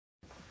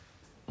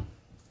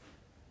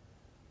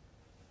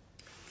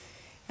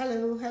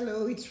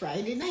Hello, it's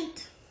Friday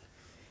night.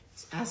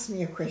 It's Ask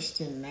Me a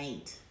Question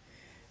night.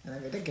 And I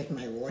better get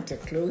my water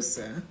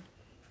closer.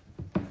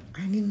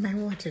 I need my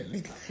water a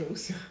little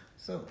closer.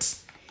 So,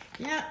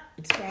 yeah,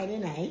 it's Friday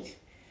night.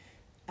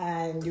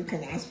 And you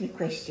can ask me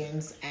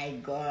questions. I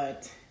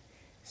got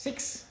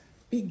 6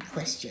 big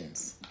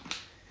questions.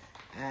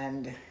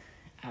 And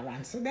I'll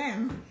answer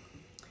them.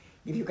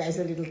 Give you guys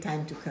a little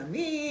time to come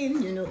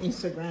in. You know,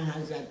 Instagram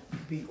has that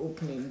big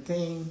opening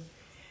thing.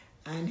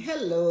 And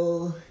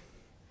hello.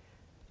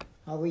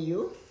 How are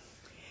you?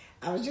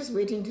 I was just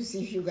waiting to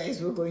see if you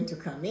guys were going to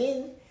come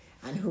in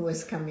and who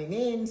was coming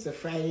in. So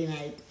Friday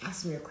night,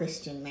 Ask Me a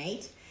Question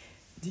night.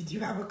 Did you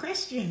have a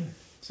question?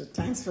 So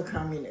thanks for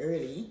coming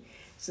early.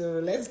 So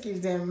let's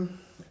give them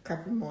a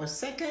couple more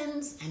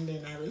seconds and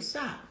then I will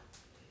start.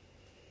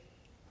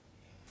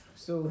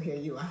 So here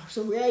you are.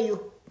 So where are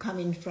you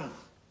coming from?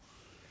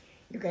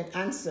 You can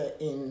answer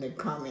in the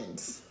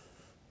comments.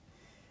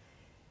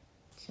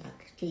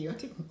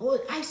 Chaotic. Oh,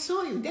 I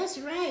saw you. That's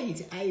right.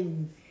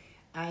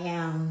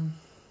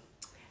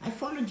 I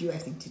followed you, I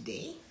think,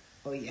 today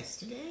or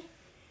yesterday.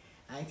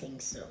 I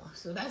think so.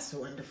 So that's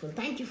wonderful.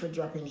 Thank you for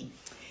dropping in.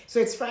 So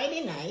it's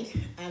Friday night,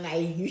 and I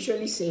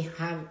usually say,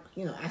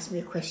 ask me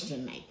a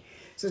question night.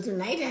 So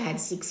tonight I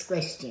had 6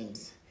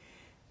 questions.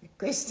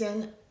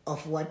 Question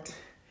of what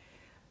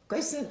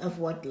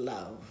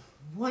love?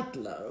 What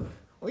love?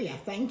 Oh yeah,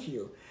 thank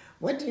you.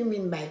 What do you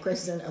mean by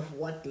question of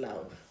what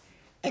love?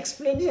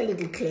 Explain it a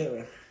little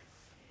clearer.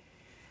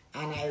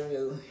 And I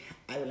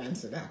will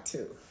answer that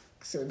too.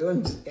 So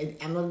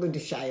I'm not going to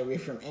shy away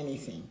from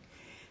anything.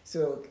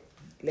 So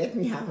let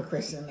me have a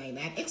question like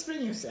that.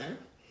 Explain yourself.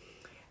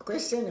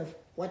 Question of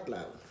what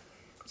love?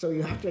 So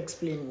you have to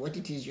explain what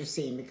it is you're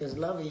saying because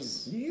love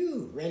is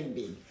really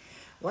big.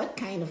 What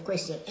kind of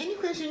question? Any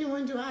question you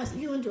want to ask. If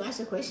you want to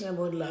ask a question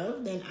about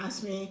love, then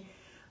ask me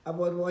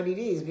about what it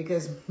is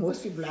because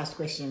most people ask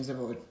questions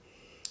about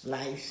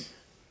life,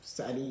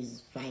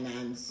 studies,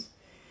 finance,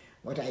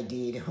 what I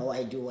did, how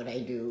I do what I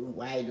do,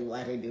 why I do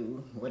what I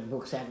do, what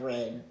books I've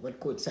read, what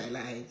quotes I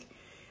like,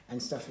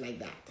 and stuff like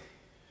that.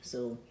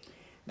 So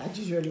that's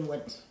usually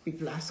what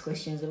people ask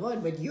questions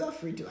about, but you're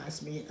free to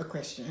ask me a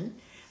question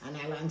and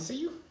I'll answer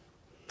you.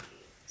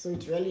 So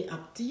it's really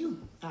up to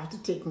you. I have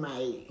to take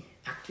my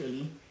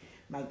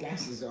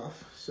glasses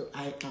off so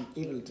I am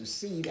able to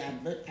see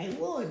that, but I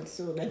won't.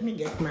 So let me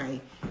get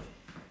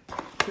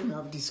turn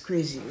off this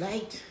crazy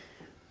light.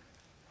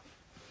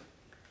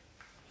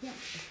 Yeah.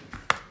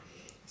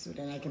 So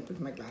then I can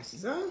put my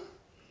glasses on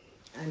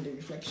and the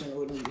reflection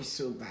wouldn't be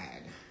so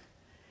bad.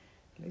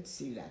 Let's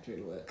see if that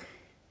will work.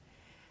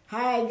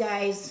 Hi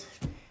guys,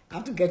 I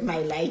have to get my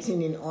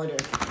lighting in order.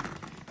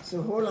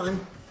 So hold on.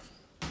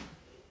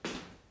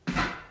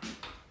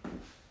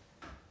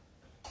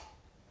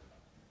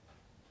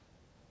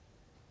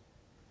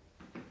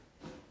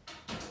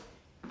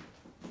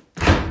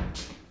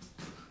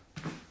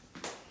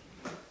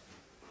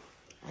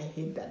 I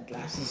hate that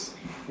glasses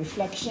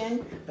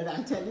reflection, but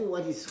I'll tell you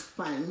what is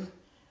fun.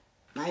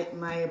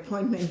 My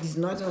appointment is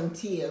not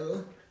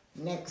until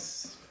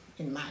next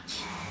in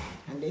March,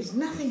 and there's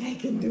nothing I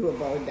can do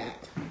about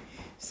that.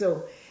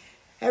 So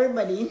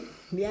everybody,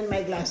 behind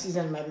my glasses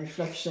and my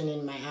reflection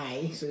in my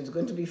eye, so it's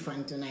going to be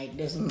fun tonight.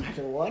 Doesn't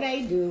matter what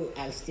I do,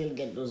 I'll still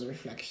get those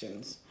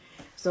reflections.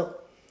 So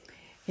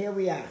here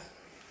we are.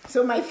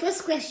 So my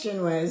first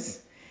question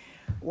was,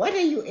 how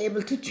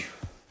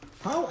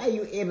are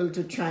you able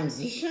to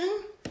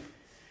transition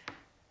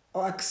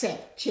or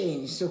accept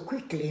change so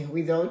quickly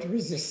without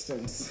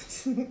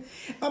resistance?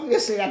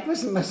 Obviously, that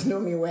person must know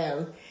me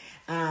well.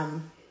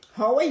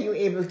 How are you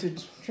able to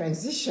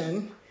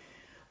transition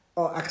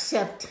or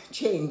accept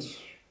change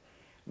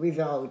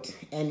without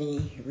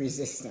any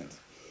resistance?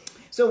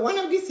 So one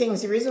of the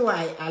things, the reason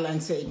why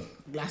Alan said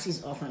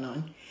glasses off and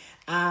on,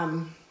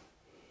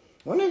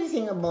 one of the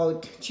things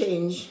about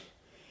change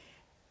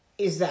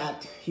is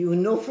that you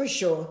know for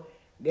sure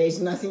there is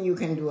nothing you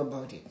can do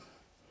about it.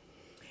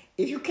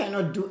 If you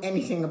cannot do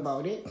anything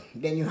about it,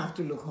 then you have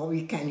to look how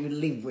can you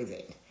live with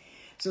it.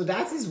 So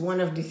that is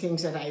one of the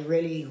things that I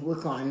really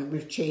work on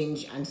with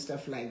change and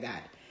stuff like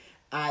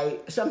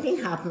that. Something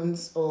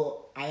happens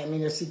or I am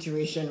in a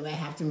situation where I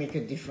have to make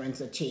a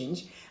difference, a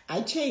change.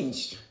 I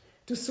changed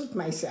to suit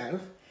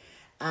myself,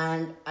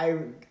 and I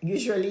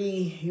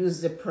usually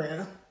use the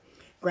prayer,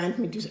 grant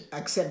me to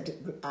accept,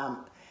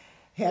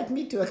 help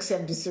me to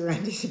accept the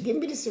serenity, give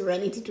me the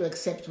serenity to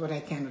accept what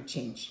I cannot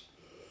change.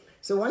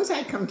 So once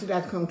I come to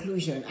that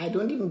conclusion, I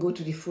don't even go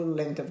to the full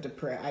length of the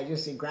prayer. I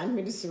just say, grant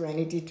me the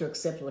serenity to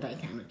accept what I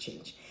cannot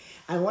change.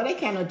 And what I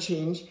cannot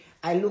change,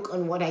 I look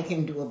on what I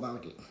can do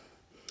about it.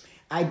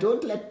 I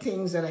don't let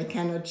things that I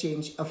cannot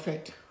change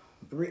affect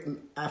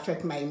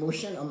my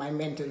emotion or my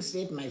mental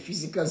state, my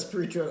physical,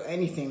 spiritual,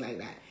 anything like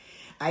that.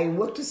 I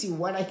work to see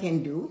what I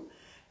can do.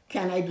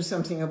 Can I do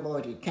something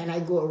about it? Can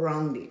I go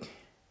around it?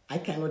 I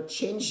cannot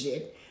change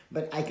it,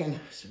 but I can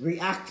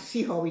react,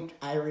 see how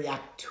I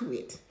react to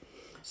it.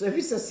 So if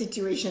it's a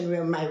situation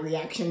where my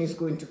reaction is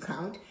going to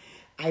count,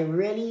 I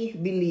really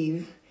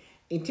believe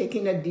in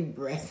taking a deep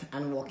breath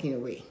and walking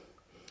away.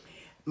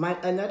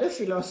 Another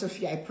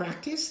philosophy I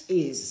practice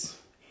is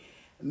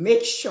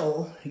make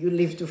sure you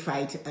live to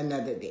fight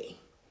another day.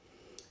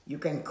 You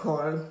can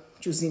call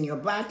choosing your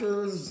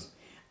battles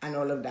and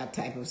all of that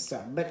type of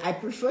stuff. But I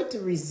prefer to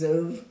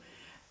reserve,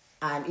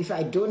 and if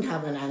I don't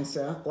have an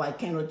answer or I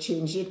cannot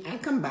change it, I'll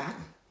come back.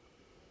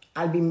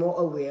 I'll be more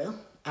aware.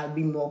 I'll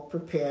be more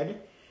prepared.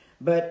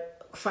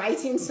 But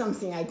fighting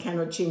something I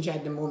cannot change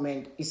at the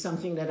moment is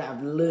something that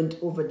I've learned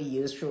over the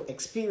years through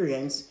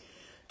experience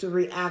to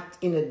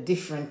react in a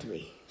different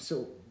way.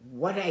 So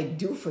what I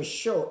do for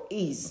sure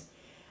is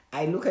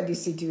I look at the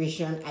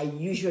situation, I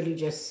usually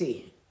just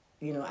say,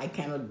 I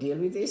cannot deal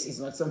with this. It's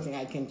not something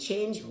I can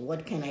change.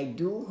 What can I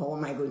do? How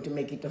am I going to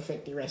make it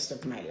affect the rest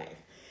of my life?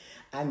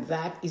 And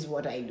that is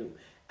what I do.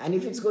 And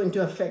if it's going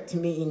to affect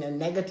me in a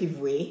negative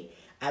way,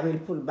 I will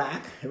pull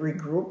back,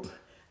 regroup,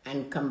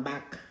 and come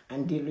back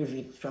and deal with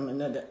it from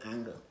another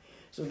angle.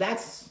 So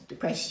that's the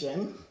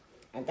question,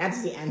 and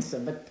that's the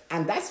answer.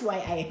 And that's why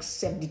I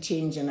accept the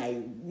change, and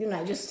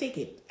I just take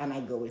it and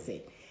I go with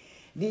it.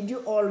 Did you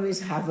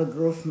always have a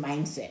growth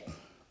mindset?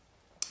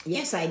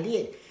 Yes, I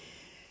did.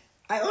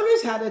 I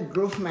always had a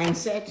growth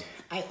mindset.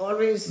 I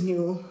always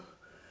knew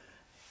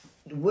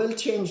the world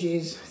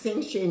changes,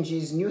 things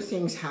changes, new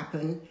things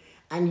happen,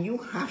 and you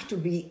have to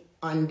be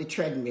on the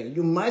treadmill.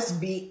 You must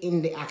be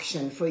in the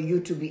action for you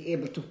to be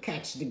able to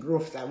catch the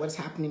growth that what's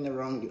happening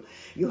around you.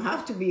 You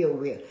have to be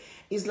aware.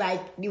 It's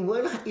like the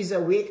world is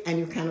awake and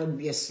you cannot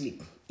be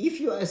asleep. If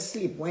you're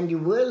asleep, when the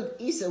world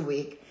is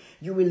awake,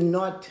 you will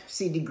not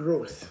see the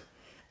growth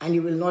and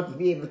you will not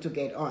be able to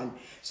get on.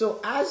 So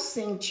as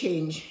things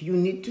change, you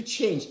need to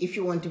change if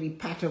you want to be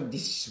part of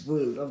this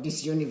world, of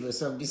this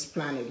universe, of this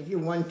planet, if you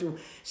want to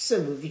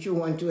serve, if you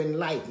want to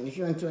enlighten, if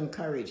you want to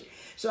encourage.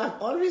 So I've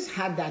always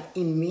had that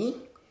in me.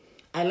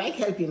 I like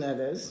helping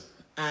others,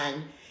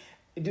 and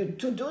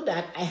to do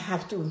that, I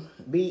have to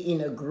be in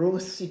a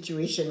growth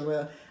situation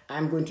where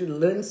I'm going to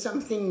learn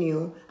something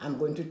new, I'm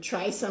going to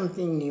try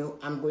something new,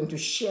 I'm going to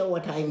share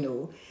what I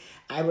know.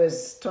 I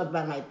was taught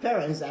by my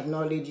parents that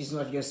knowledge is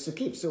not yours to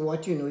keep, so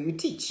what you know, you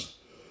teach.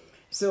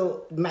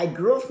 So my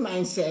growth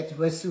mindset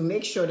was to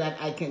make sure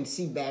that I can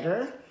see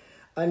better.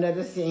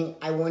 Another thing,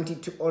 I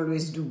wanted to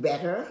always do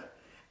better.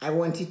 I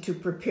wanted to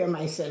prepare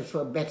myself for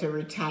a better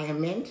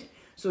retirement.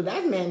 So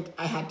that meant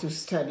I had to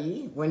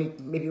study when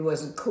it maybe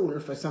wasn't cool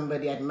for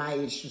somebody at my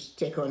age to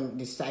take on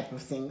this type of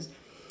things.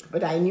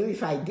 But I knew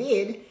if I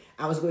did,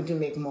 I was going to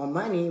make more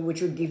money,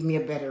 which would give me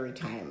a better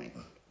retirement.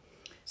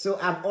 So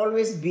I've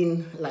always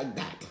been like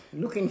that,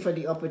 looking for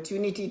the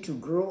opportunity to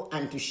grow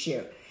and to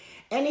share.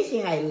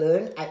 Anything I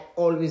learn, I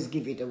always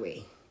give it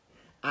away.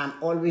 I'm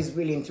always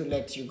willing to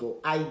let you go.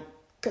 I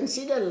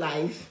consider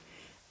life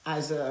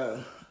as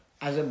a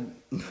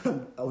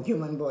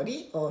human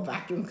body or a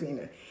vacuum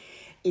cleaner.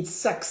 It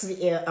sucks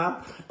the air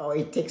up, or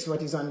it takes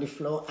what is on the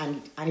floor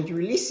and it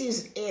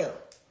releases air.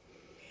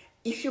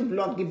 If you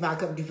block the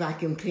back of the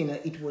vacuum cleaner,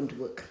 it won't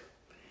work.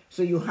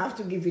 So you have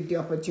to give it the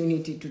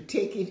opportunity to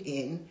take it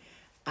in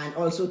and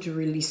also to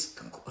release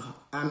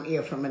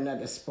air from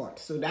another spot.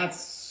 So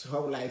that's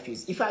how life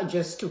is. If I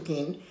just took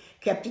in,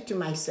 kept it to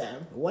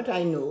myself, what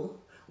I know,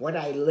 what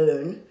I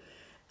learn,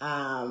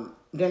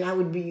 then I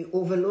would be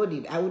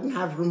overloaded. I wouldn't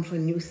have room for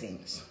new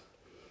things.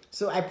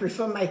 So I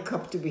prefer my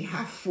cup to be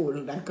half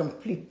full than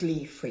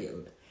completely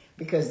filled,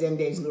 because then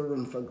there's no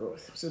room for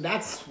growth. So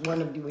that's one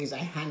of the ways I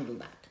handle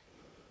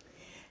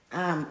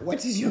that.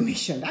 What is your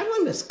mission? That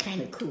one was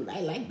kind of cool.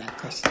 I like that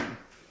question.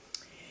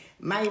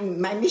 My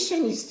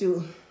mission is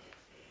to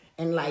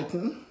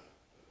enlighten,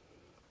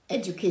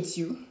 educate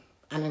you,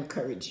 and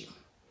encourage you.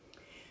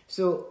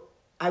 So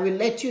I will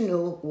let you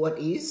know what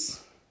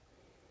is,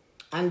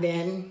 and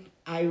then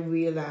I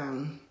will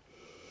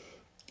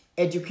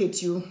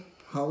educate you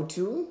how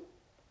to,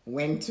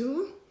 when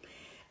to,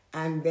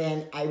 and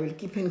then I will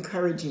keep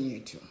encouraging you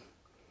to.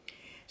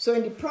 So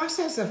in the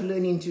process of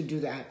learning to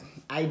do that,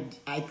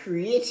 I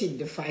created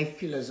the 5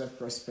 pillars of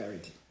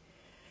prosperity.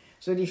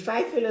 So the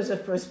 5 pillars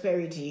of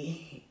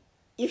prosperity,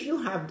 if you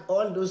have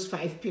all those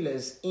 5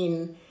 pillars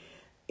in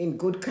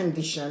good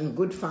condition,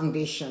 good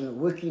foundation,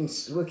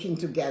 working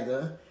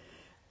together,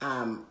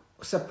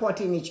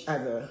 supporting each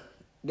other,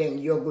 then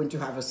you're going to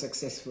have a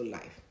successful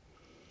life.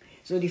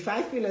 So the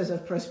 5 pillars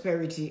of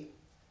prosperity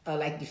are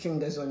like the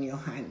fingers on your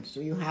hand. So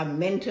you have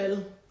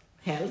mental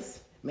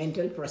health,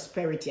 mental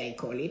prosperity, I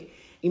call it,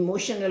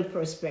 emotional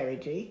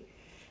prosperity,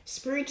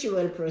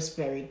 spiritual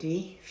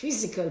prosperity,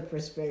 physical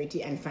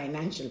prosperity, and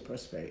financial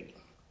prosperity.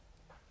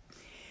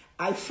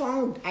 I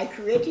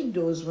created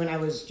those when I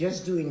was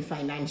just doing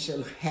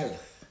financial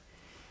health,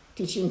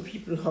 teaching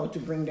people how to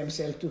bring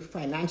themselves to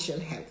financial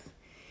health.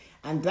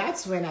 And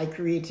that's when I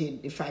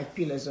created the 5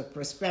 pillars of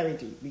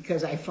prosperity,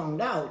 because I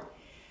found out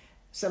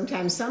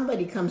sometimes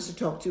somebody comes to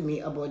talk to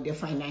me about their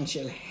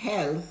financial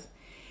health,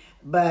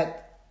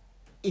 but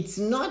it's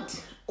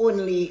not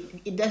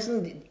only,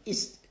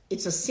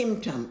 it's a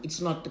symptom,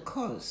 it's not the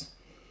cause.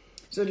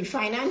 So the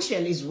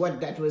financial is what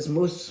that was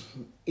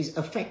is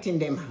affecting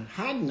them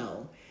hard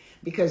now,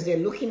 because they're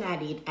looking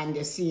at it and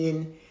they're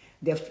seeing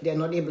They're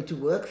not able to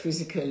work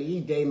physically.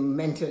 They're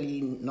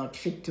mentally not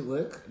fit to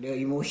work. Their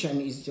emotion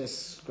is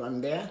just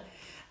gone there.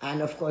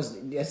 And of course,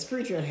 their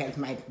spiritual health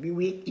might be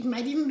weak. It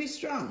might even be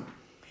strong.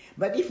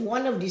 But if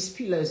one of these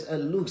pillars are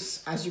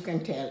loose, as you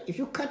can tell, if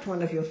you cut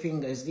one of your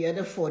fingers, the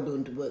other 4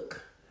 don't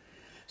work.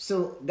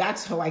 So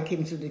that's how I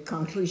came to the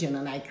conclusion,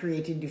 and I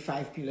created the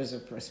 5 pillars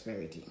of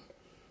prosperity.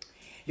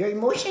 Your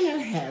emotional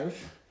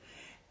health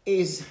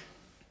is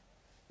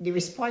the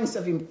response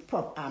of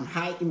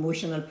high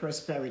emotional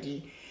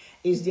prosperity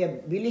is the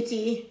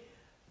ability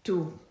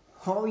to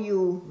how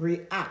you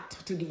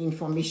react to the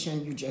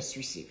information you just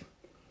received.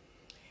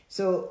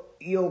 So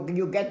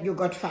you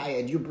got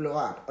fired, you blow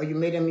up, or you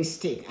made a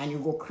mistake and you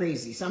go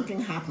crazy. Something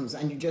happens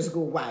and you just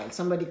go wild.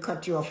 Somebody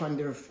cut you off on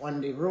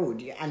the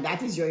road, and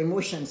that is your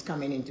emotions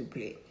coming into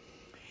play.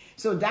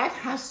 So that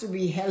has to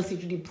be healthy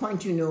to the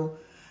point,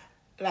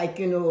 like,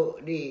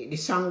 the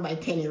song by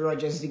Kenny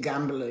Rogers, The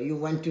Gambler. You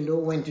want to know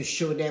when to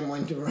show them,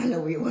 when to run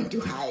away, when to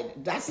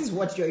hide. That is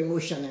what your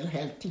emotional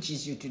health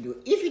teaches you to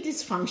do. If it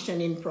is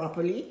functioning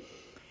properly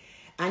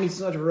and it's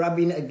not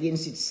rubbing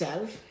against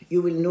itself,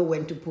 you will know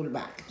when to pull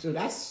back. So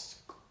that's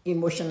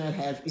emotional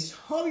health, is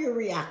how you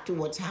react to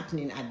what's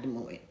happening at the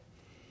moment.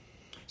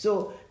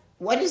 So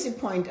what is the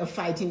point of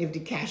fighting with the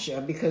cashier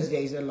because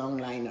there is a long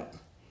lineup?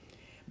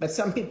 But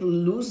some people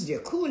lose their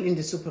cool in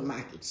the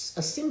supermarkets.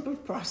 A simple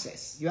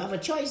process. You have a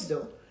choice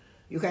though.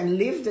 You can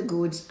leave the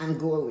goods and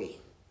go away.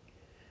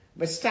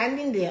 But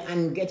standing there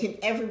and getting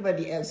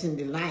everybody else in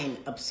the line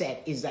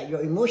upset is that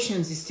your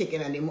emotions is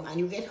taken and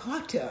you get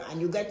hotter and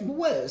you get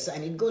worse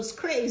and it goes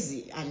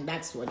crazy, and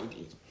that's what it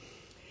is.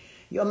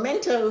 Your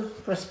mental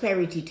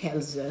prosperity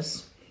tells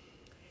us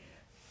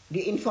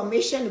the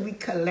information we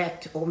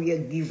collect or we are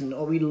given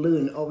or we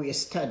learn or we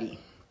study,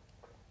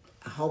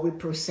 how we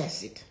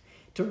process it,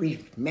 to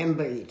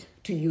remember it,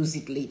 to use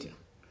it later.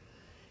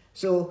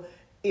 So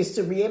it's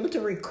to be able to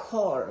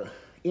recall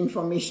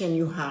information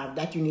you have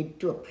that you need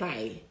to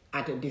apply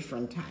at a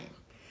different time,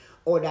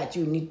 or that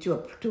you need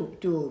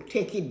to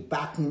take it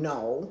back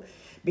now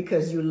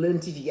because you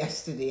learned it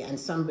yesterday and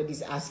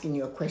somebody's asking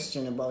you a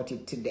question about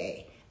it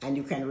today and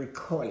you can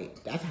recall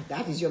it.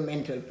 That is your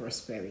mental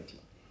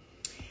prosperity.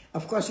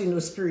 Of course,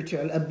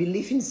 spiritual, a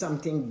belief in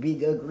something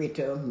bigger,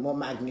 greater, more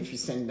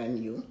magnificent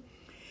than you.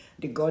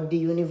 The God, the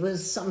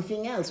universe,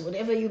 something else,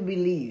 whatever you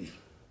believe.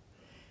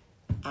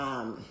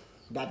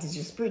 That is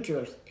your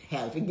spiritual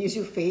health. It gives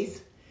you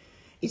faith.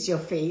 It's your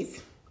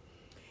faith.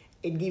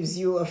 It gives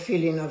you a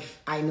feeling of,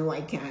 I know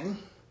I can.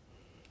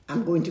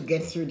 I'm going to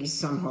get through this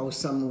somehow,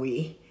 some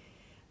way.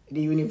 The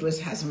universe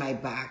has my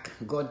back.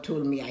 God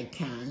told me I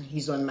can.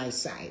 He's on my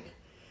side.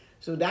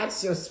 So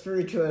that's your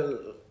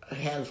spiritual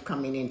health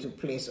coming into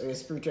place, or your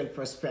spiritual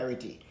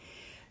prosperity.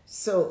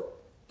 So,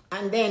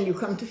 and then you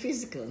come to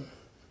physical.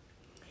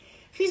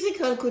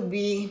 Physical could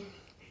be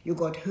you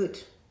got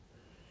hurt.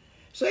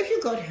 So if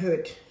you got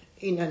hurt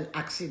in an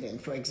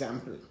accident, for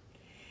example,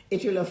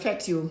 it will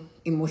affect you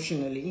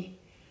emotionally,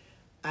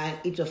 and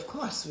it, of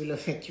course, will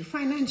affect you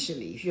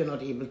financially if you're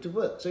not able to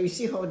work. So you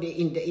see how they're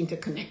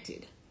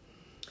interconnected.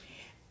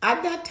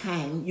 At that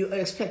time, you are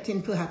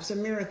expecting perhaps a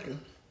miracle,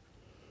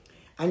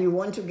 and you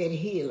want to get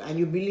healed, and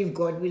you believe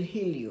God will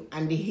heal you,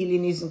 and the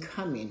healing isn't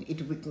coming.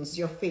 It weakens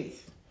your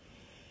faith.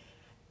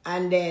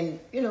 And then,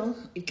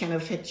 it can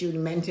affect you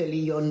mentally.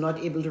 You're not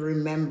able to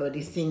remember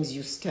the things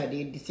you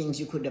studied, the things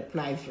you could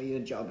apply for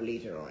your job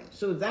later on.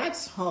 So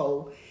that's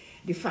how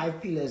the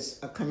 5 pillars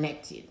are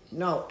connected.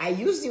 Now, I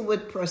use the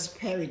word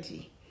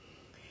prosperity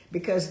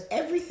because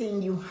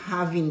everything you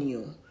have in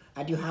you,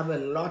 and you have a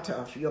lot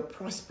of, you're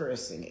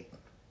prosperous in it.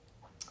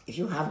 If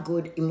you have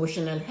good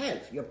emotional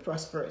health, you're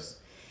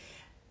prosperous.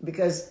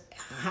 Because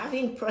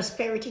having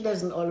prosperity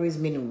doesn't always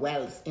mean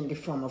wealth in the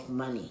form of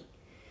money.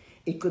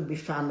 It could be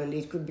family,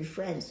 it could be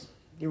friends.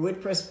 The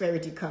word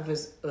prosperity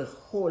covers a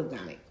whole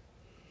gamut.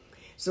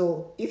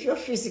 So if your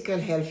physical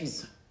health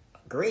is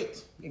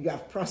great, you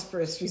have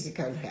prosperous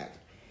physical health.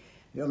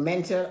 Your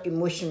mental,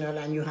 emotional,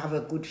 and you have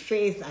a good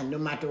faith, and no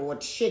matter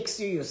what shakes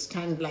you, you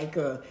stand like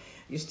an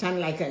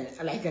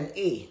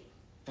A,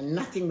 and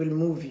nothing will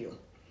move you.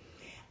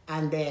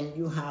 And then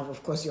you have,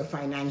 of course, your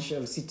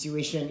financial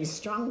situation is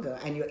stronger,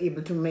 and you're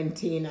able to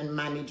maintain and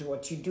manage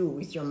what you do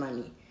with your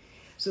money.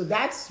 So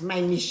that's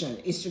my mission,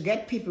 is to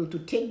get people to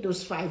take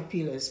those 5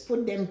 pillars,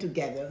 put them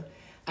together,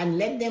 and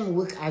let them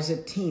work as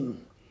a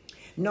team.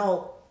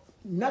 Now,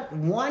 not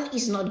one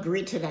is not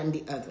greater than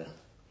the other.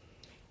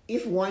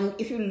 If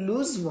you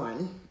lose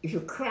one, if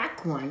you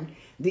crack one,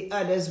 the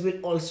others will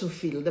also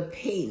feel the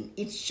pain.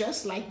 It's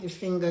just like the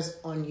fingers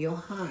on your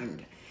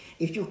hand.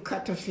 If you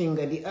cut a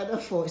finger, the other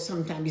 4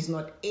 sometimes is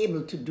not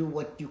able to do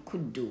what you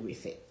could do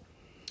with it.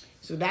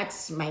 So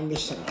that's my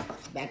mission.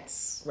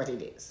 That's what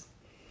it is.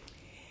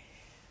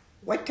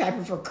 What type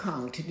of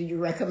account do you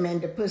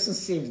recommend a person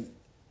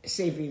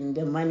saving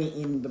the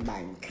money in the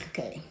bank?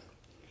 Okay.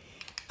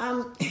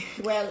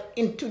 Well,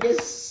 in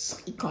today's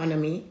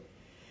economy,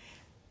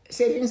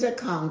 savings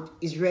account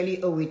is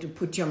really a way to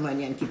put your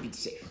money and keep it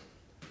safe.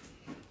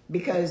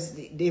 Because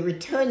the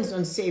returns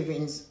on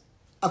savings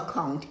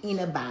account in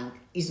a bank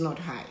is not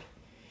high.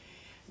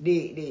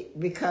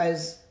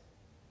 Because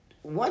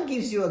what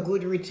gives you a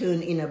good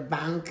return in a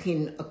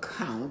banking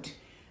account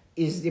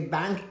is the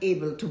bank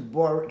able to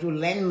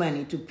lend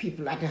money to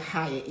people at a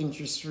higher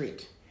interest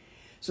rate.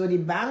 So the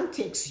bank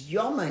takes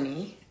your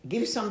money,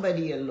 gives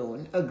somebody a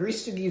loan,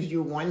 agrees to give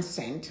you 1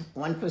 cent,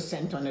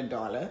 1% on a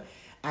dollar,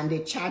 and they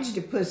charge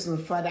the person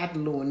for that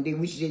loan,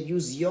 which they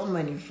use your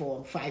money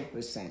for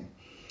 5%.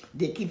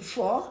 They keep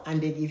 4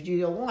 and they give you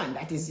your 1.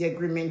 That is the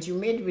agreement you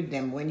made with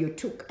them when you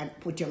took and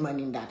put your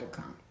money in that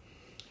account.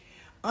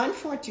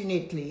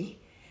 Unfortunately,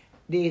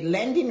 the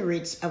lending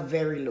rates are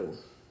very low.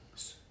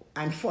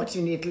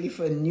 Unfortunately,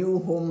 for new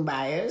home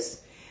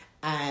buyers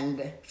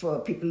and for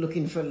people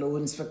looking for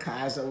loans for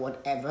cars or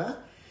whatever,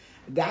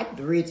 that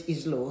rate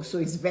is low. So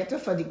it's better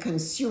for the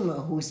consumer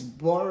who's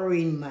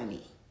borrowing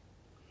money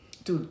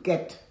to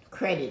get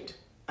credit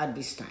at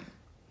this time.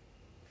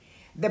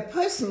 The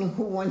person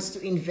who wants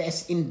to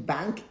invest in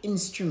bank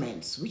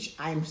instruments, which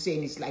I'm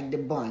saying is like the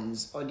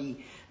bonds or the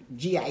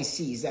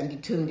GICs and the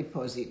term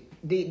deposit,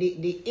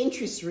 the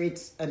interest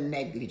rates are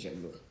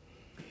negligible.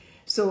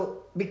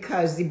 So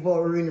because the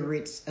borrowing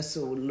rates are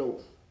so low.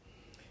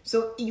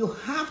 So you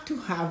have to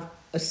have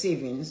a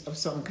savings of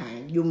some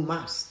kind. You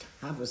must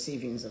have a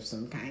savings of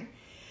some kind.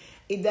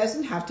 It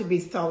doesn't have to be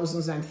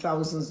thousands and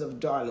thousands of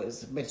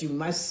dollars, but you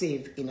must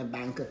save in a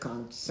bank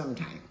account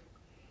sometime.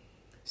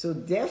 So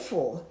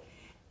therefore,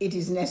 it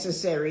is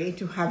necessary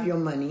to have your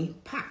money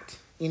packed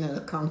in an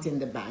account in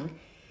the bank,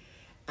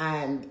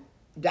 and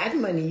that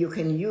money you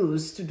can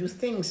use to do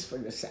things for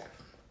yourself.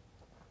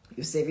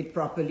 You save it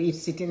properly,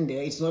 it's sitting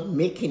there, it's not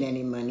making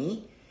any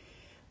money,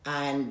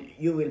 and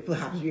you will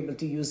perhaps be able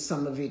to use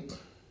some of it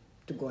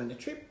to go on a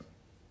trip,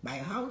 buy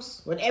a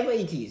house, whatever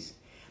it is.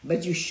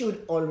 But you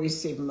should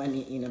always save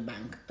money in a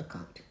bank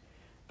account.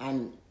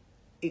 And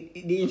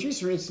the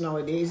interest rates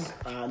nowadays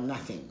are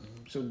nothing,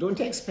 so don't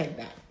expect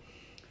that.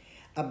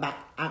 But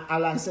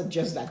I'll answer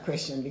just that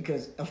question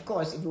because, of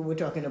course, if we were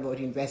talking about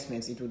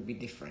investments, it would be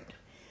different.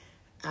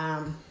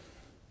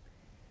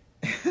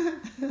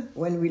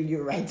 When will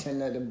you write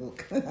another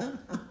book?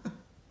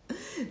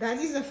 That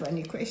is a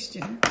funny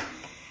question.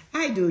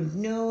 I don't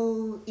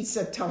know. It's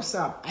a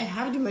toss-up. I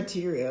have the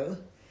material.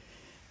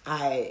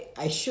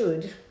 I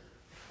should.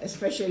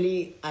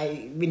 Especially,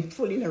 I've been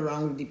fooling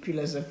around with the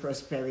pillars of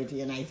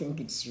prosperity, and I think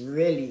it's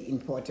really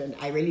important.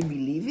 I really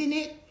believe in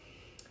it.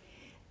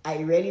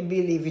 I really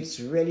believe it's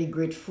really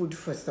great food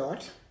for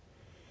thought.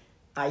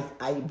 I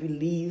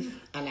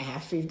believe and I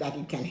have faith that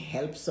it can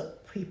help some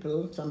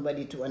people,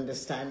 somebody to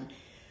understand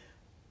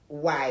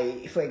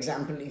why, for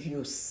example, if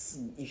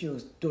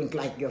you don't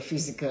like your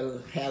physical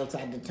health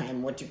at the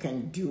time, what you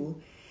can do,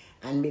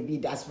 and maybe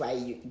that's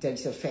why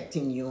that's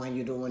affecting you and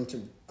you don't want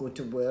to go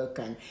to work.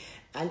 And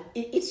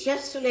it's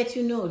just to let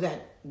you know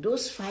that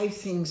those 5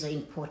 things are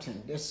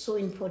important. They're so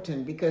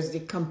important because they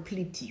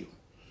complete you.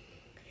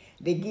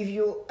 They give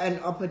you an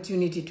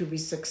opportunity to be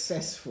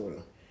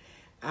successful.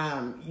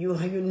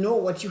 You know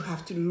what you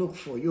have to look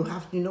for. You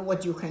know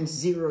what you can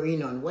zero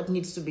in on, what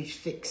needs to be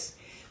fixed.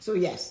 So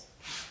yes,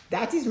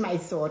 that is my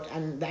thought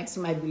and that's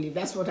my belief.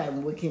 That's what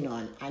I'm working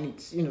on. And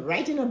it's,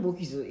 writing a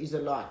book is a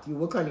lot. You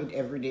work on it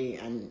every day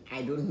and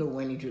I don't know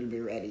when it will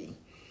be ready.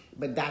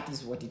 But that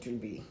is what it will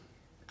be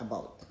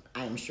about,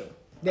 I am sure.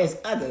 There's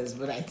others,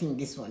 but I think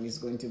this one is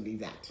going to be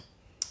that.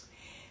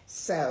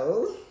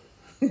 So...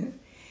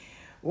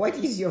 What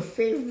is your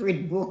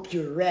favorite book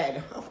you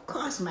read? Of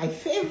course, my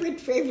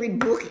favorite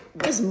book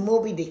was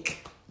Moby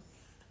Dick.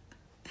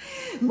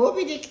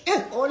 Moby Dick,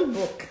 an old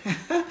book.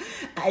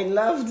 I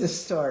love the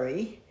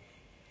story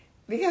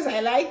because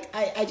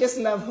I just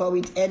love how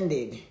it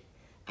ended.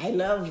 I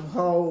love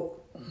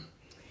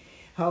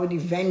what the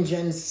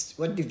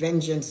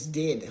vengeance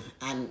did,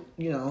 and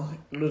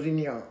losing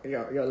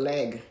your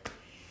leg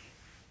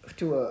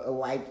to a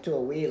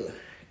whale.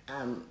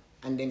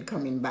 And then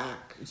coming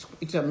back.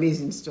 It's an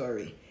amazing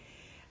story.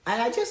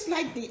 And I just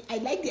like the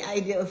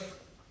idea of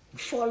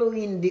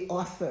following the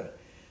author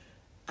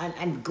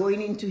and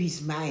going into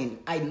his mind.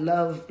 I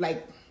love,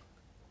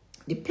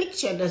 the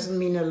picture doesn't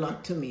mean a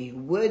lot to me.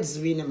 Words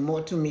mean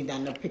more to me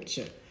than a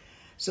picture.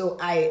 So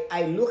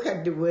I look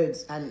at the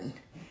words and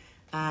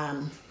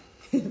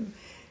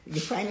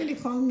you finally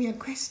found me a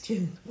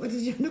question. What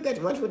did you look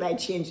at? What would I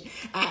change?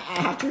 I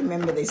have to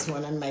remember this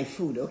one and my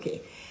food.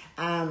 Okay.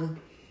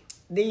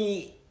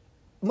 The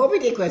Moby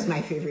Dick was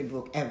my favorite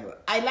book ever.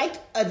 I liked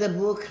other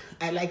books.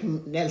 I like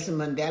Nelson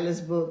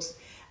Mandela's books.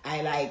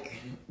 I like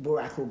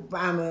Barack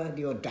Obama,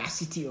 The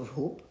Audacity of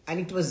Hope. And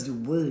it was the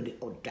word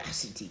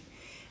audacity.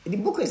 The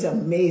book is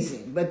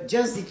amazing, but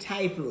just the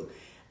title,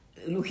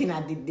 looking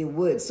at the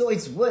words. So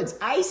it's words.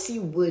 I see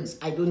words.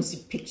 I don't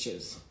see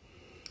pictures.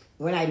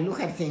 When I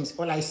look at things,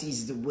 all I see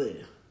is the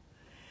word.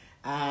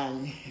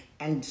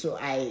 And so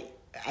I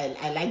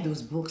like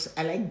those books.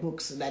 I like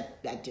books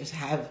that just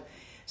have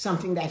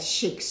something that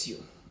shakes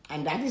you.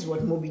 And that is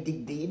what Moby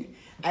Dick did.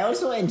 I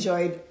also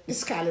enjoyed The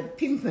Scarlet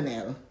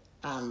Pimpernel.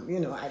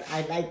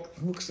 I like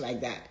books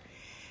like that.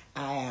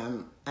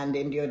 And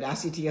then The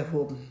Audacity of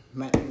Hope,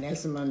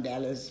 Nelson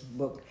Mandela's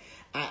book.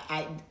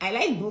 I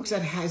like books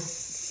that has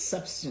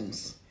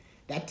substance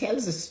that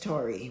tells a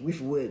story with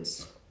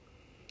words.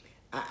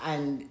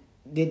 And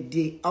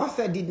the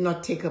author did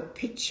not take a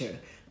picture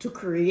to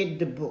create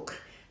the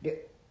book. The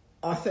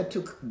author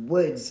took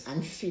words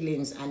and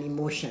feelings and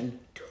emotion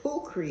to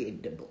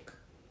create the book.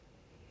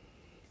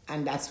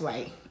 And that's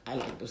why I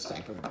like those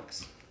type of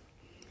books.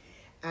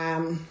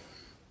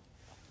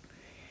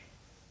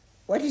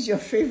 What is your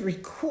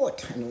favorite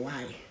quote and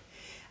why?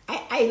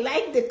 I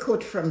like the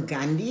quote from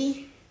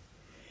Gandhi.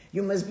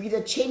 You must be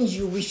the change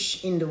you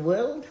wish in the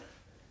world.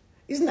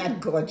 Isn't that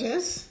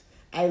gorgeous?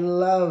 I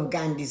love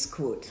Gandhi's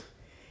quote.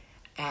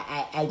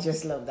 I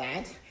just love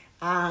that.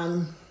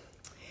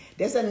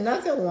 There's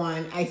another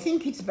one, I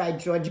think it's by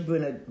George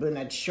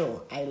Bernard Shaw.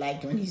 I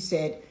liked when he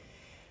said,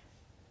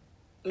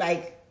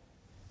 like,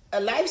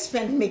 a life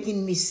spent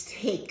making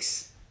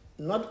mistakes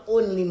not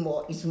only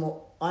is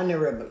more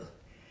honorable,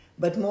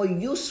 but more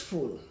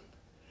useful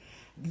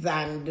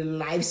than the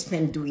life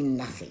spent doing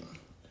nothing.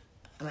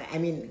 I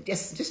mean,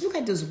 just look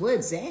at those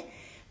words, eh?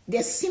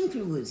 They're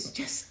simple words,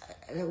 just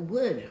a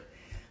word.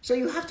 So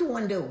you have to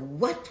wonder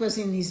what was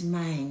in his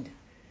mind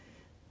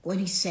when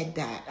he said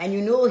that. And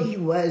you know he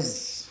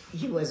was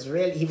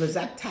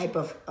that type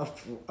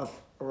of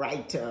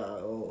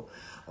writer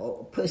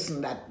or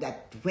person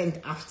that went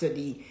after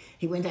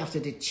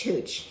the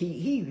church.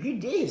 He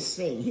did his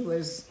thing.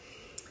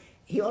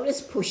 He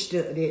always pushed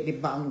the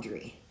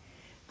boundary.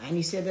 And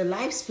he said the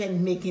life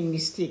spent making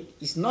mistake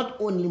is not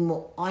only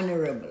more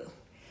honorable,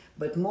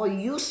 but more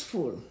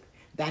useful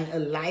than a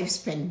life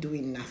spent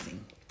doing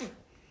nothing.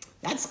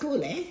 That's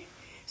cool, eh?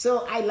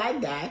 So I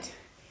like that.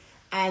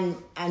 And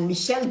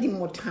Michel de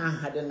Montaigne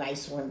had a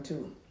nice one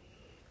too.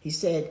 He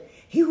said,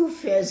 he who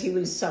fears he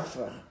will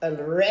suffer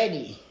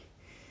already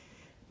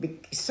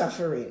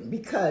suffering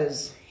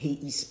because he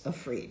is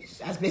afraid.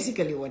 That's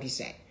basically what he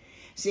said.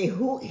 Say,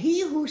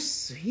 he who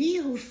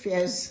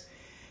fears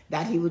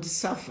that he would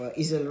suffer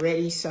is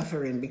already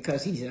suffering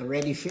because he's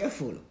already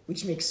fearful,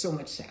 which makes so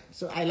much sense.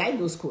 So I like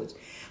those quotes.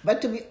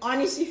 But to be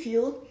honest with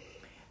you,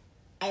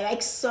 I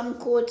like some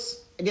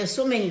quotes. There's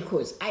so many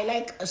quotes. I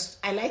like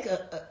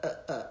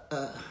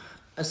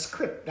a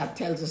script that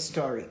tells a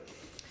story.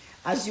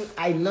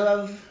 I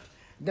love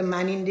The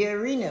Man in the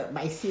Arena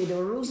by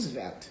Theodore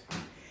Roosevelt.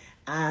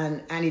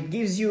 And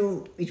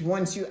it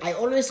wants you, I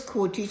always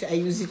quote it, I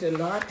use it a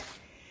lot.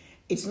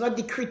 It's not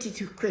the critic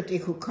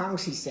who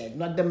conquers, he said,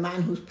 not the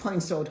man who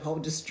points out how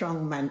the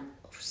strong man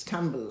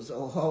stumbles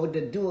or how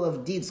the doer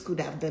of deeds could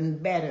have done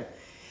better.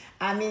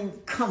 I mean,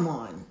 come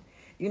on.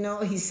 You know,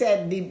 he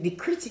said the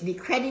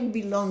credit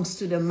belongs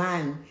to the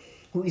man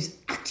who is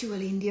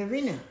actually in the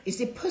arena. It's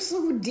the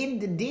person who did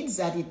the deeds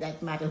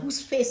that matter,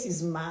 whose face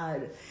is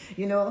marred,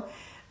 you know,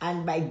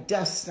 and by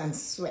dust and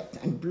sweat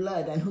and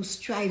blood, and who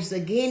strives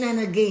again and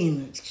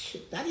again.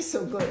 That is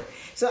so good.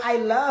 So I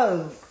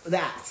love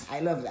that. I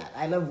love that.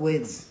 I love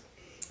words.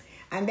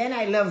 And then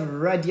I love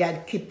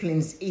Rudyard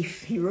Kipling's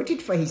If. He wrote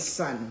it for his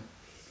son.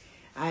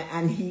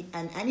 And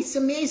it's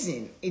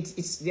amazing.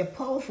 They're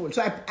powerful.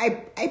 So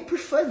I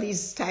prefer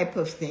these type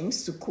of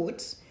things to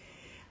quotes,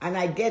 and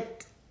I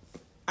get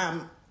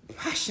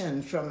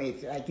passion from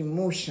it, like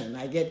emotion.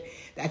 I get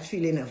that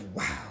feeling of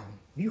wow.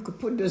 You could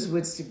put those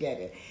words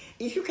together.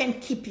 If you can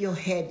keep your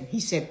head, he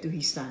said to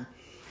his son,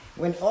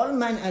 when all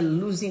men are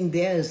losing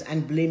theirs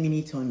and blaming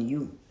it on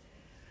you.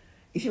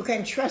 If you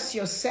can trust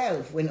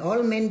yourself when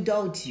all men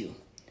doubt you,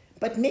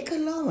 but make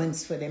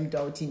allowance for them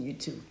doubting you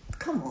too.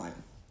 Come on.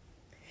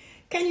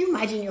 Can you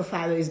imagine your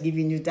father is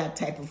giving you that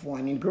type of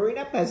warning? Growing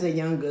up as a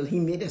young girl, he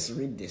made us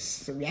read this,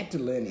 so we had to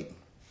learn it.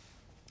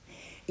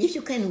 If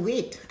you can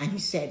wait, and he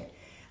said,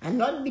 and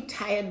not be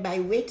tired by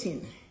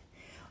waiting,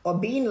 or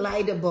being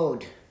lied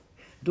about,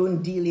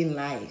 don't deal in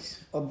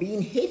lies, or being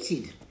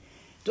hated,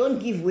 don't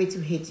give way to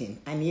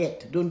hating, and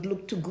yet don't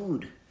look too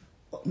good,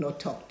 nor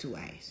talk too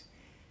wise.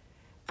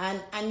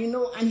 And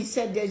he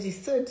said, there's a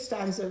third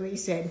stanza where he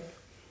said,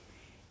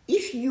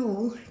 if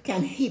you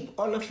can heap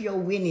all of your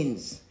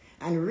winnings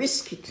and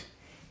risk it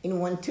in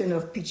one turn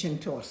of pitch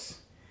and toss,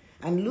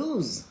 and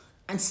lose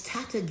and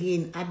start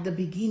again at the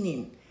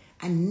beginning,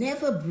 and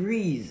never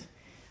breathe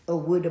a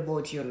word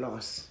about your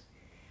loss.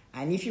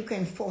 And if you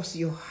can force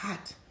your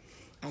heart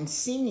and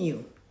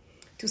sinew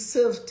to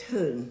serve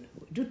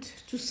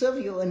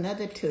you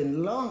another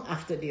turn long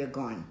after they're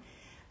gone,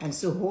 and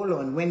so hold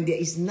on when there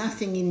is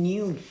nothing in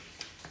you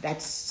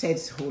that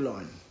says hold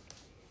on.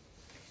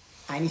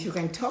 And if you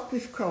can talk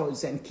with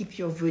crowds and keep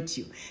your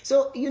virtue.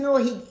 So, you know,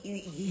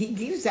 he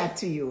gives that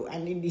to you.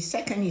 And in the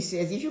second, he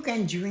says, if you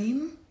can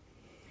dream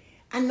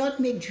and not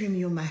make dream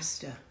your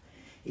master.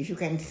 If you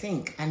can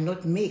think and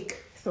not make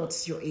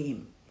thoughts your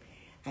aim.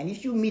 And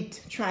if you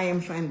meet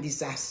triumph and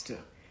disaster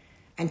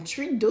and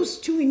treat those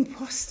two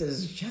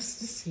imposters just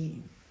the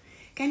same.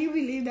 Can you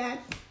believe that?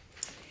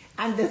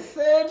 And the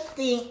third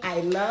thing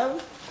I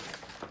love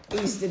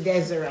is the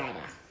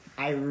Desiderata.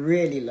 I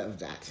really love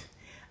that.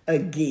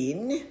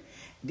 Again,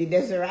 the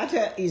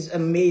Desiderata is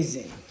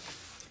amazing.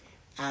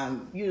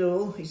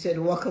 He said,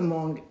 walk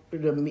among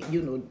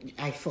the,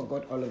 I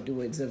forgot all of the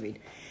words of it.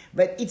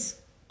 But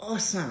it's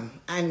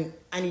awesome. And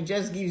it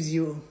just gives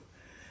you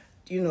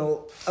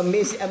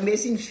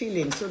amazing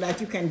feeling so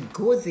that you can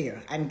go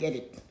there and get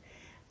it.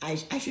 I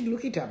should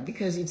look it up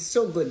because it's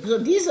so good. So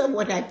these are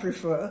what I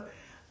prefer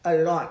a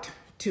lot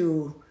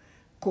to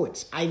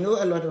quotes. I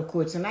know a lot of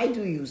quotes and I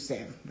do use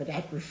them, but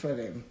I prefer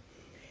them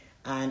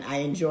and I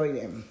enjoy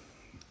them.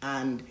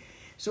 And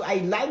so I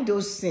like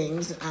those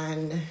things,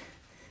 and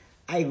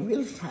I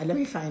will, let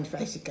me find if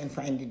I can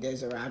find the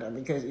Desiderata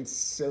because it's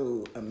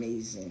so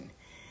amazing.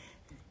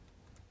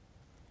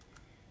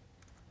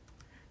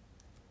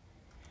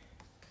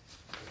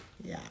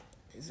 Yeah,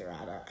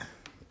 Desiderata.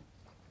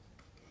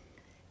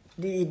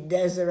 The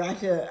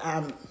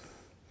Desiderata,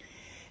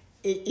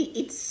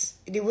 it's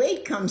the way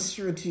it comes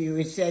through to you.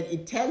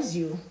 It tells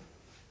you.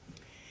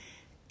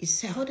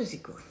 How does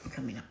it go?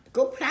 Coming up.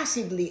 Go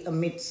placidly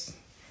amidst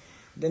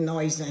the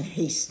noise and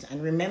haste,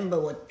 and remember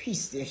what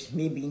peace there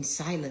may be in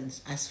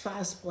silence, as far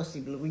as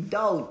possible,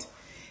 without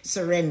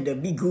surrender.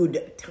 Be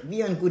good.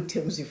 Be on good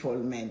terms with all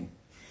men.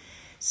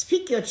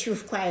 Speak your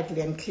truth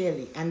quietly and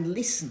clearly, and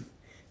listen,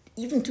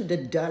 even to the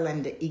dull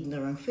and the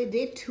ignorant, for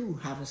they too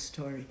have a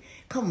story.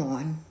 Come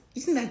on,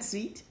 isn't that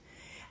sweet?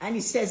 And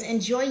it says,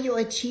 enjoy your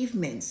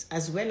achievements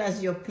as well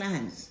as your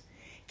plans.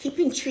 Keep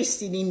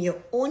interested in your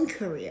own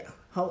career,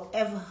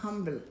 however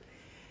humble.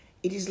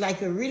 It is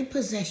like a real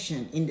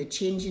possession in the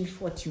changing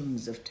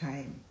fortunes of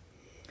time.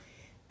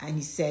 And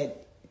he said,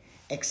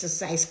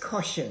 exercise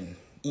caution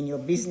in your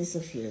business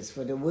affairs,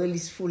 for the world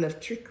is full of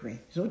trickery.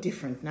 It's no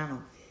different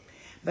now.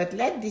 But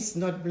let this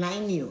not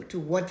blind you to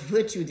what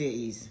virtue there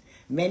is.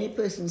 Many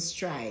persons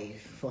strive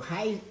for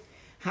high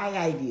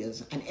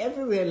ideals, and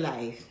every real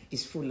life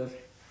is full of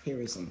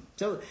heroism.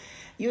 So,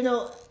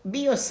 be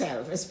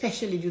yourself,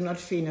 especially do not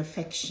feign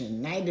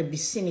affection, neither be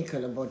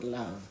cynical about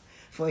love.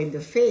 For in the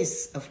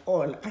face of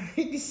all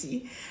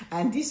arrogancy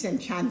and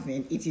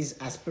disenchantment, it is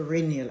as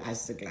perennial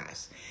as the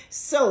glass.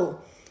 So,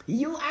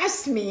 you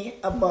asked me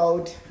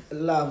about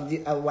love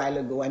a while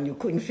ago, and you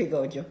couldn't figure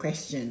out your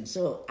question.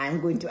 So, I'm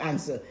going to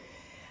answer.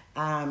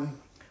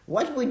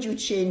 What would you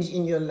change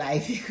in your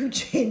life if you could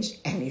change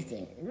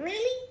anything?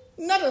 Really?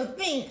 Not a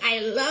thing. I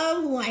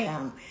love who I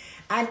am.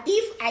 And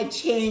if I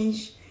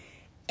change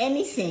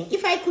anything,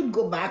 if I could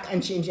go back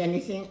and change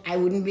anything, I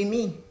wouldn't be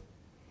me.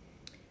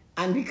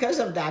 And because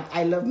of that,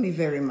 I love me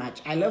very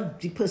much. I love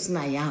the person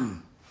I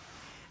am.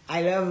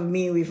 I love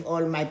me with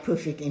all my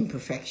perfect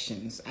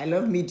imperfections. I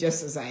love me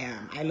just as I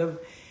am.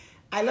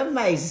 I love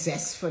my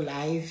zest for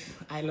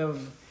life. I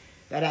love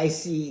that I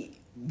see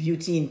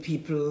beauty in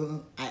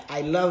people.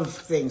 I love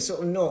things.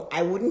 So no,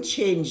 I wouldn't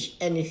change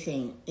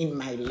anything in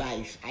my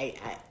life.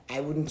 I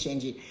wouldn't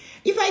change it.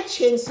 If I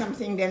change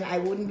something, then I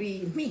wouldn't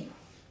be me.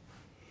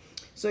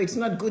 So it's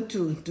not good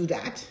to do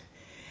that.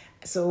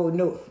 So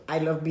no, I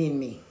love being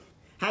me.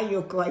 Hi,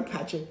 Yoko. Hi,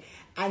 Patrick.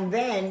 And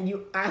then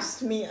you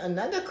asked me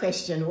another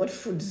question. What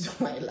foods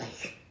do I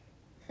like?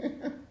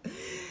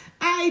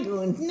 I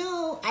don't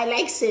know. I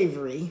like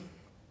savory.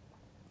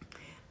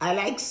 I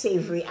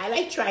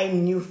like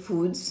trying new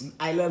foods.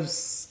 I love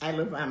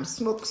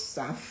smoked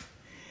stuff.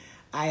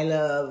 I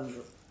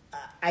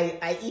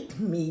eat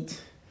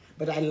meat,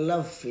 but I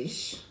love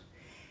fish.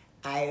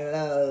 I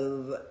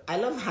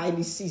love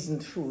highly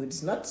seasoned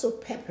foods, not so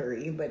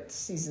peppery, but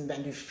seasoned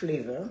and with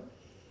flavor.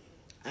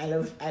 I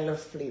love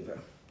flavor.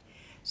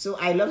 So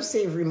I love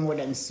savory more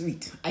than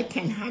sweet. I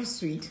can have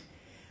sweet,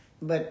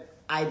 but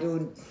I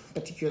don't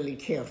particularly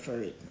care for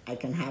it. I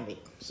can have it.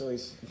 So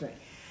it's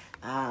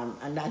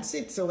and that's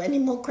it. So any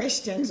more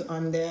questions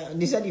on there?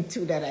 These are the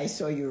two that I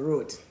saw you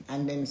wrote.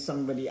 And then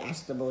somebody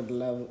asked about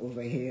love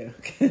over here.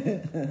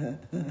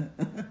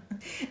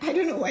 I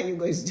don't know why you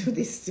guys do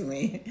this to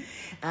me.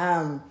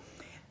 Why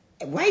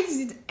is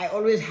it I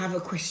always have a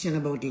question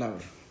about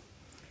love?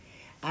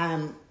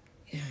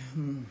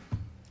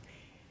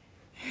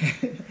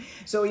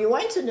 So you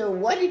want to know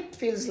what it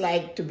feels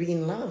like to be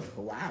in love.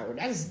 Wow,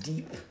 that's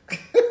deep.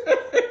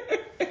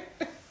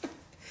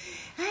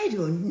 I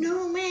don't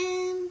know,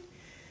 man.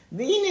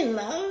 Being in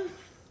love,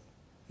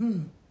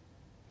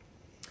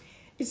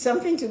 it's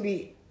something to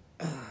be,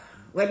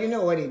 well, you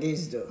know what it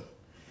is, though.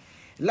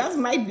 Love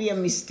might be a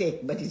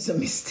mistake, but it's a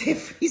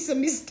mistake. It's a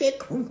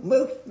mistake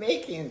worth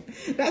making.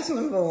 That's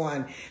number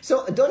one.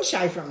 So don't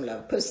shy from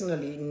love.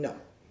 Personally, no.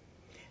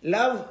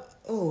 Love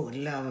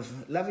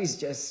is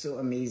just so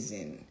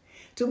amazing.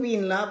 To be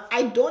in love,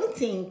 I don't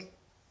think,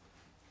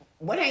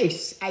 what I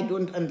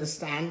don't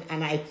understand,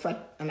 and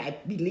I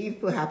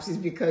believe perhaps it's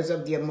because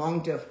of the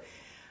amount of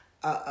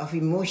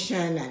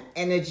emotion and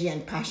energy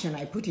and passion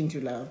I put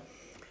into love.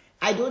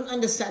 I don't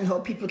understand how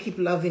people keep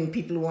loving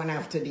people one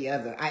after the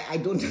other. I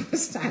don't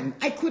understand.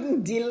 I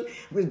couldn't deal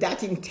with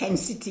that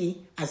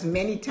intensity as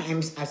many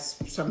times as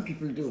some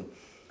people do.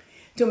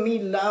 To me,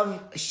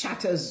 love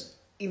shatters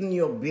even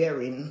your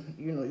bearing.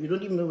 You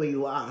don't even know where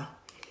you are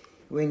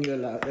when you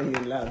love.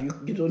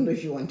 You don't know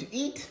if you want to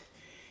eat.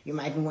 You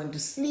might want to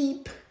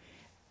sleep.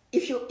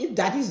 If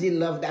that is the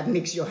love that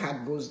makes your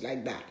heart goes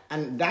like that,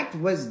 and that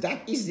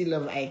is the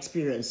love I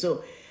experienced.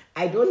 So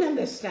I don't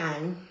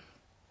understand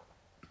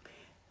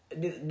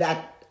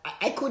that.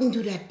 I couldn't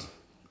do that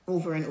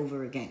over and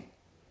over again.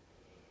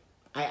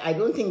 I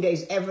don't think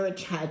there's ever a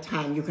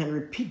time you can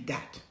repeat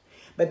that.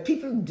 But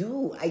people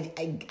do.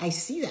 I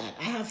see that.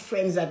 I have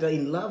friends that are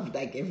in love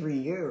like every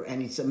year,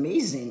 and it's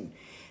amazing.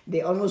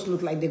 They almost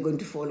look like they're going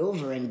to fall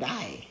over and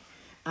die.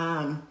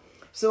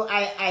 So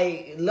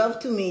I love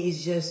to me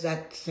is just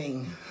that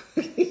thing.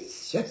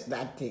 It's just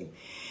that thing.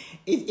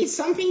 It's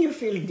something you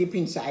feel deep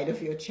inside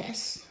of your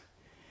chest,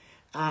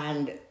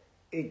 and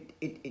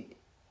it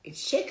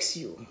shakes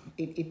you.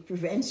 It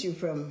prevents you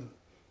from.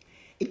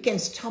 It can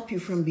stop you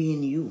from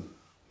being you.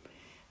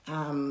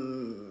 I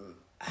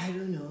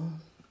don't know.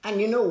 And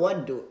you know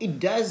what though? It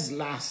does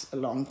last a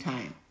long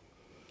time.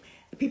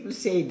 People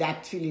say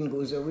that feeling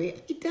goes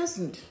away. It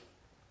doesn't.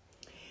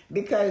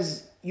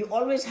 Because you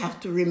always have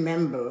to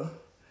remember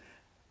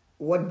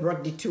what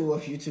brought the two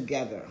of you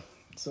together.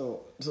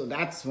 So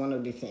that's one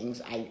of the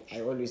things I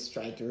always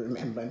try to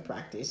remember and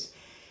practice.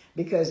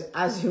 Because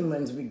as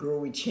humans, we grow,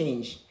 we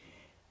change.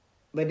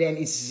 But then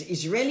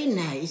it's really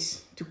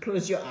nice to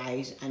close your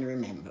eyes and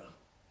remember.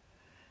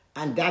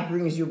 And that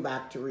brings you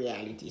back to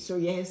reality. So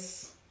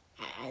yes,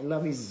 I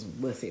love is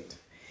worth it.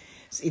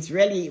 It's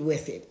really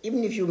worth it.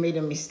 Even if you made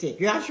a mistake.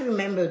 You have to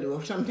remember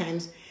though,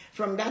 sometimes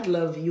from that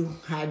love, you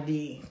had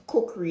the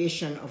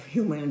co-creation of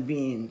human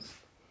beings.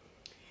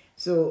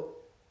 So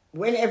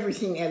when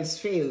everything else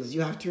fails,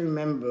 you have to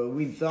remember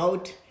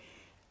without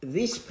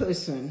this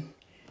person,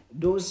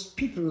 those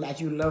people that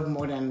you love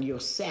more than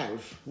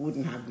yourself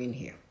wouldn't have been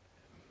here.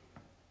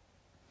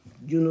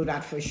 You know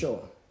that for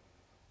sure.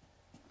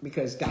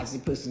 Because that's the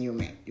person you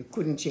met. You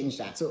couldn't change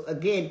that. So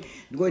again,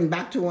 going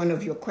back to one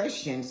of your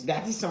questions,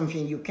 that is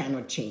something you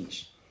cannot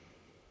change.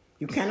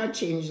 You cannot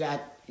change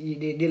that.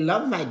 The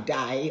love might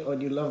die or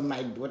the love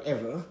might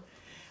whatever,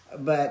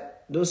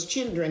 but those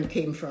children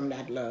came from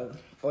that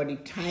love, or the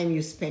time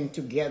you spent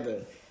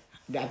together,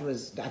 that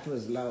was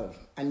love.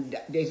 And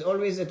there's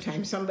always a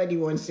time, somebody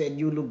once said,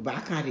 you look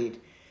back at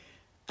it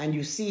and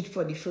you see it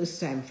for the first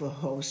time for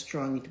how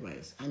strong it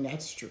was. And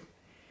that's true.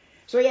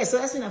 So yeah, so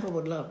that's enough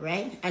about love,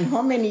 right? And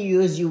how many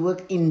years you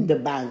work in the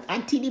bank?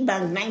 At TD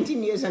Bank,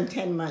 19 years and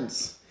 10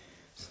 months.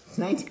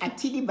 At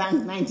TD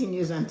Bank, 19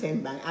 years and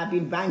 10 months. I've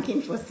been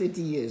banking for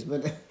 30 years,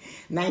 but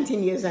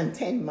 19 years and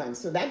 10 months.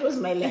 So that was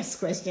my last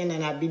question,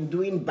 and I've been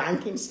doing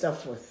banking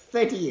stuff for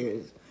 30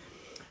 years.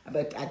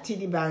 But at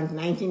TD Bank,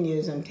 19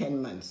 years and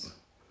 10 months.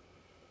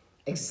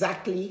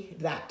 Exactly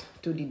that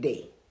to the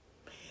day.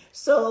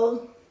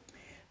 So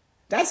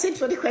that's it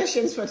for the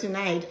questions for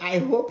tonight. I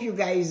hope you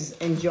guys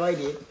enjoyed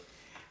it.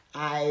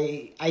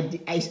 I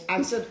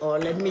answered all.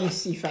 Let me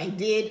see if I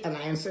did, and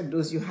I answered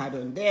those you had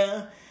on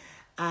there.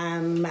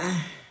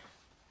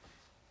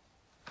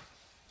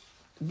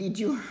 Did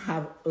you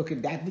have, okay,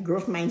 that the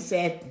growth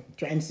mindset,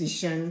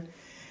 transition,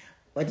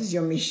 what is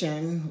your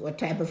mission, what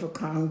type of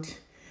account,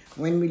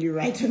 when will you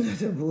write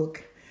another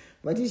book,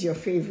 what is your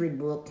favorite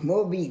book,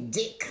 Moby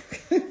Dick,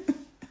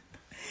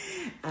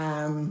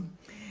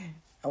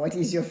 what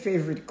is your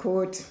favorite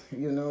quote?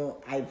 You know,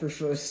 I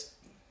prefer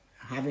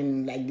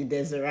having like the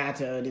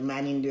Deserato, the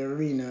Man in the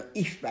Arena,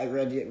 If by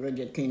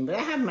Roger King. But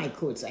I have my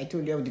quotes. I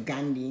told you of the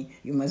Gandhi,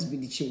 you must be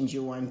the change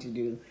you want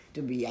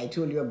to be. I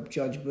told you of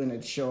George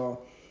Bernard Shaw,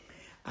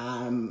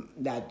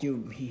 that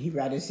he'd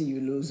rather see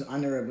you lose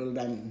honorable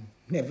than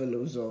never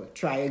lose, or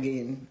try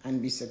again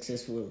and be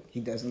successful.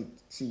 He doesn't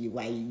see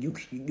why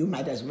you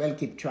might as well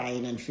keep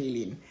trying and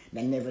failing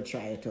than never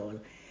try at all.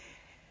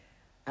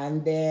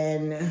 And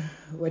then,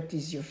 what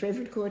is your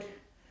favorite quote?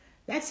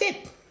 That's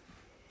it.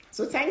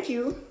 So thank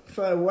you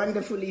for a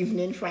wonderful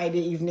evening, Friday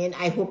evening.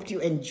 I hope you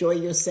enjoy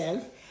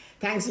yourself.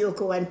 Thanks,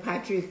 Yoko and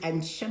Patrick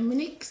and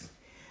Shamanix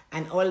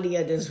and all the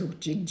others who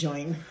did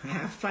join.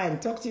 Have fun.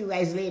 Talk to you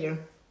guys later.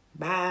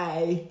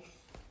 Bye.